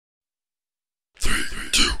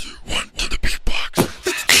2, 1 to the beatbox.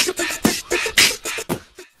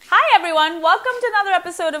 Hi everyone, welcome to another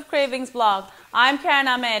episode of Cravings Blog. I'm Karen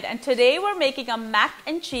Ahmed and today we're making a mac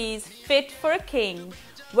and cheese fit for a king.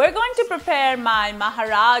 We're going to prepare my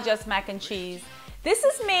Maharaja's mac and cheese. This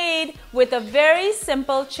is made with a very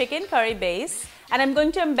simple chicken curry base and I'm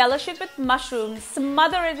going to embellish it with mushrooms,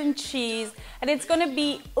 smother it in cheese, and it's going to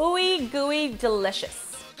be ooey gooey delicious.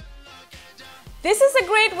 This is a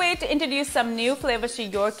great way to introduce some new flavors to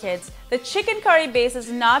your kids. The chicken curry base is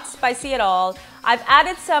not spicy at all. I've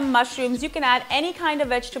added some mushrooms. You can add any kind of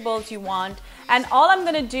vegetables you want. And all I'm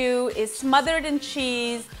going to do is smother it in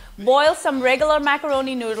cheese, boil some regular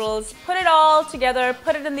macaroni noodles, put it all together,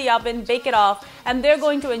 put it in the oven, bake it off, and they're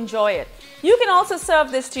going to enjoy it. You can also serve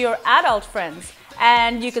this to your adult friends.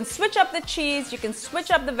 And you can switch up the cheese, you can switch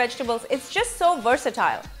up the vegetables. It's just so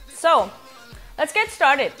versatile. So, let's get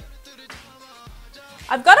started.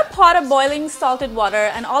 I've got a pot of boiling salted water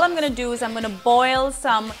and all I'm going to do is I'm going to boil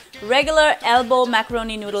some regular elbow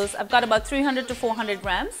macaroni noodles. I've got about 300 to 400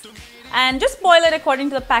 grams and just boil it according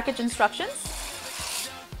to the package instructions.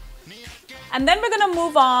 And then we're going to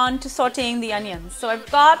move on to sauteing the onions. So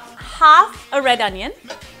I've got half a red onion.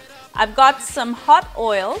 I've got some hot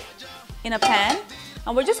oil in a pan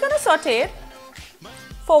and we're just going to saute it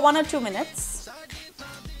for 1 or 2 minutes.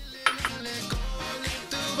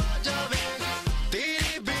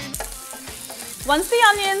 Once the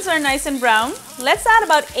onions are nice and brown, let's add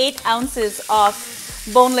about 8 ounces of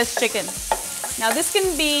boneless chicken. Now this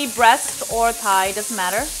can be breast or thigh, doesn't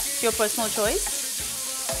matter, it's your personal choice.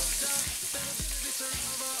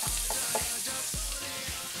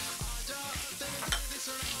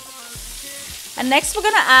 And next we're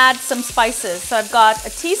going to add some spices. So I've got a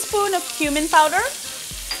teaspoon of cumin powder,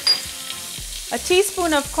 a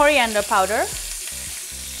teaspoon of coriander powder,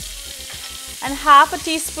 and half a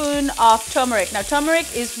teaspoon of turmeric. Now turmeric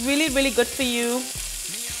is really good for you.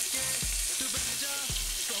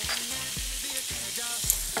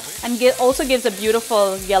 And also gives a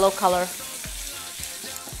beautiful yellow color.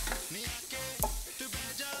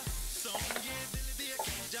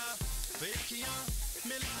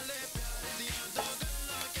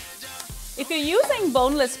 If you're using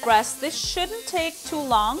boneless breast, this shouldn't take too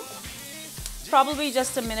long. Probably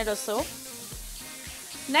just a minute or so.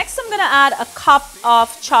 Next, I'm going to add a cup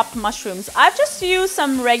of chopped mushrooms. I've just used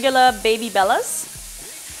some regular baby bellas,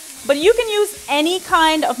 but you can use any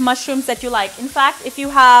kind of mushrooms that you like. In fact, if you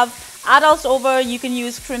have adults over, you can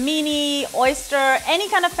use cremini, oyster, any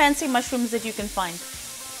kind of fancy mushrooms that you can find.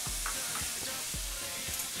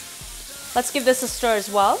 Let's give this a stir as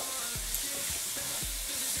well.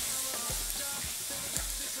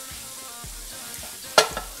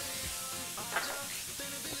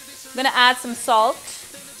 I'm going to add some salt.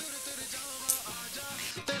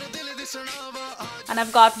 And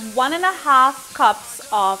I've got 1.5 cups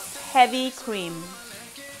of heavy cream.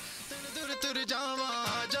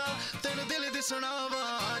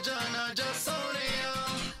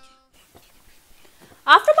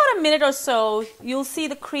 After about a minute or so, you'll see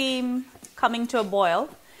the cream coming to a boil.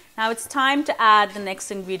 Now it's time to add the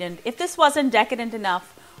next ingredient. If this wasn't decadent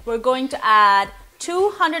enough, we're going to add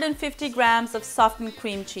 250 grams of softened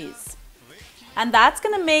cream cheese. And that's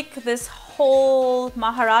going to make this whole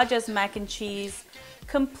Maharaja's mac and cheese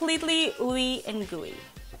completely ooey and gooey.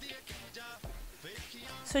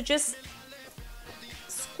 So just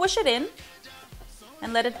squish it in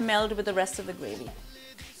and let it meld with the rest of the gravy.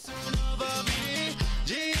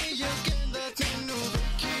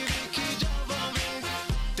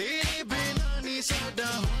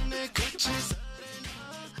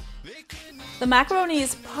 The macaroni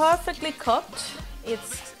is perfectly cooked.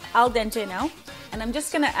 It's al dente now. And I'm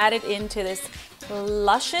just going to add it into this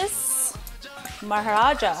luscious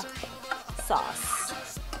Maharaja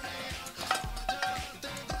sauce.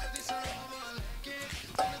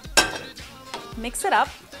 Mix it up.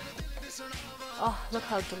 Oh, look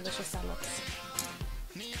how delicious that looks.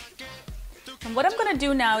 And what I'm going to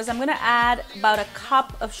do now is I'm going to add about a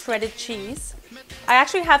cup of shredded cheese. I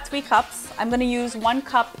actually have 3 cups. I'm going to use 1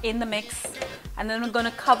 cup in the mix. And then I'm going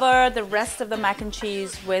to cover the rest of the mac and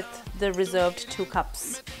cheese with the reserved 2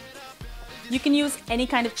 cups. You can use any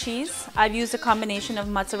kind of cheese. I've used a combination of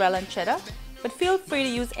mozzarella and cheddar, but feel free to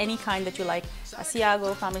use any kind that you like.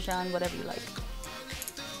 Asiago, Parmesan, whatever you like.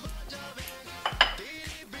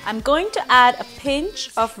 I'm going to add a pinch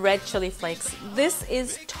of red chili flakes. This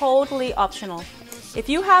is totally optional. If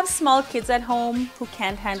you have small kids at home who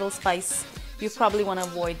can't handle spice, you probably want to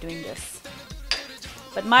avoid doing this.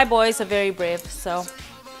 But my boys are very brave, so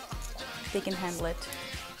they can handle it.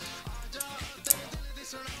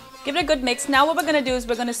 Give it a good mix. Now what we're going to do is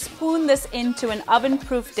we're going to spoon this into an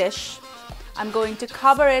oven-proof dish. I'm going to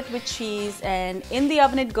cover it with cheese, and in the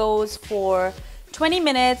oven it goes for 20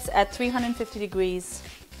 minutes at 350 degrees,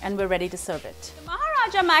 and we're ready to serve it. The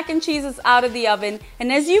Maharaja mac and cheese is out of the oven,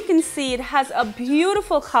 and as you can see, it has a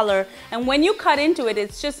beautiful color, and when you cut into it,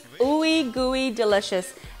 it's just ooey gooey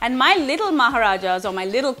delicious. And my little Maharajas, or my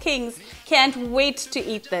little kings, can't wait to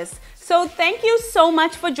eat this. So thank you so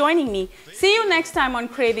much for joining me. See you next time on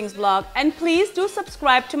Cravings Blog, and please do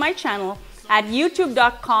subscribe to my channel at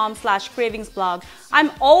youtube.com/cravingsblog.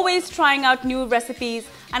 I'm always trying out new recipes,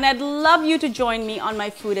 and I'd love you to join me on my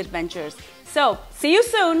food adventures. So see you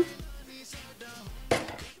soon.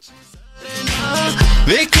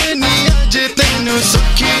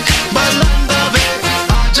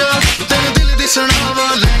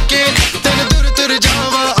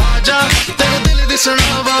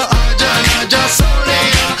 सुनावा